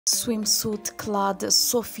Swimsuit-clad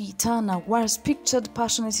Sophie was pictured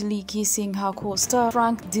passionately kissing her co-star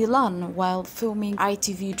Frank Dillane while filming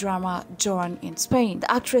ITV drama Joan in Spain.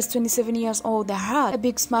 The actress, 27 years old, had a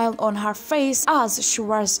big smile on her face as she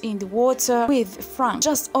was in the water with Frank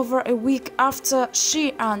just over a week after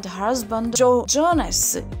she and her husband Joe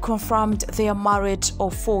Jonas confirmed their marriage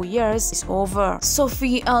of 4 years is over.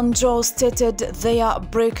 Sophie and Joe stated their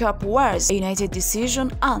breakup was a united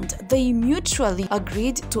decision and they mutually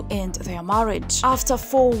agreed to end their marriage. After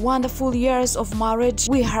 4 wonderful years of marriage,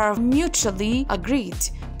 we have mutually agreed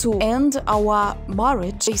to end our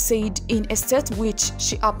marriage, they said in a statement which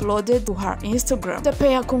she uploaded to her Instagram. The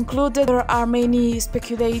pair concluded there are many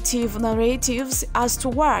speculative narratives as to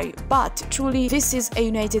why, but truly this is a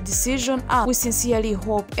united decision and we sincerely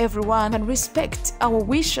hope everyone can respect our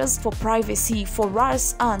wishes for privacy for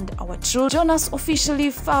us and our children. Jonas officially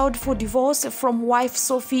filed for divorce from wife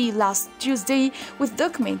Sophie last Tuesday with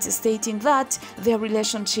documents stating that their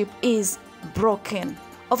relationship is broken.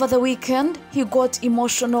 Over the weekend, he got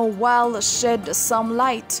emotional while shed some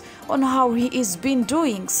light on how he is been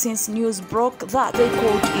doing since news broke that they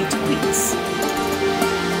called it quits.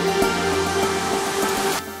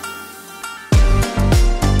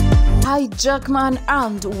 Hugh Jackman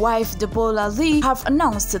and wife Deborra have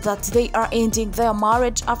announced that they are ending their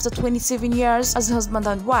marriage after 27 years as husband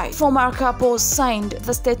and wife. Former couple signed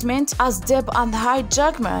the statement as Deb and Hugh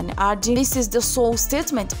Jackman, adding, "This is the sole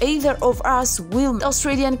statement either of us will." The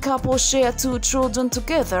Australian couple share 2 children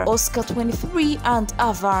together, Oscar 23 and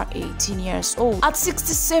Ava 18 years old. At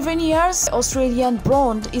 67 years, the Australian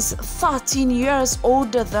blonde is 13 years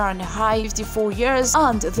older than Hugh, 54 years,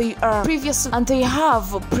 and they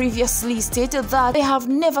have previously stated that they have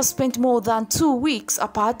never spent more than 2 weeks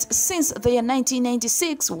apart since their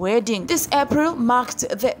 1996 wedding. This April marked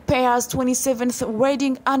the pair's 27th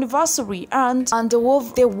wedding anniversary, and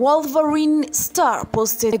the Wolverine star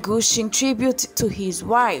posted a gushing tribute to his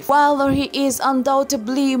wife. While he is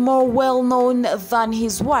undoubtedly more well-known than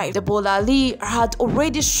his wife, Deborra had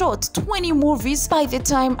already shot 20 movies by the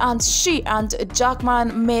time and she and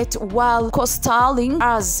Jackman met while co-starring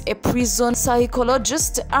as a prison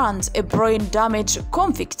psychologist and a brain damage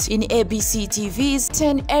convict in ABC TV's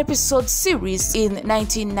 10-episode series in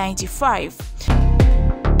 1995.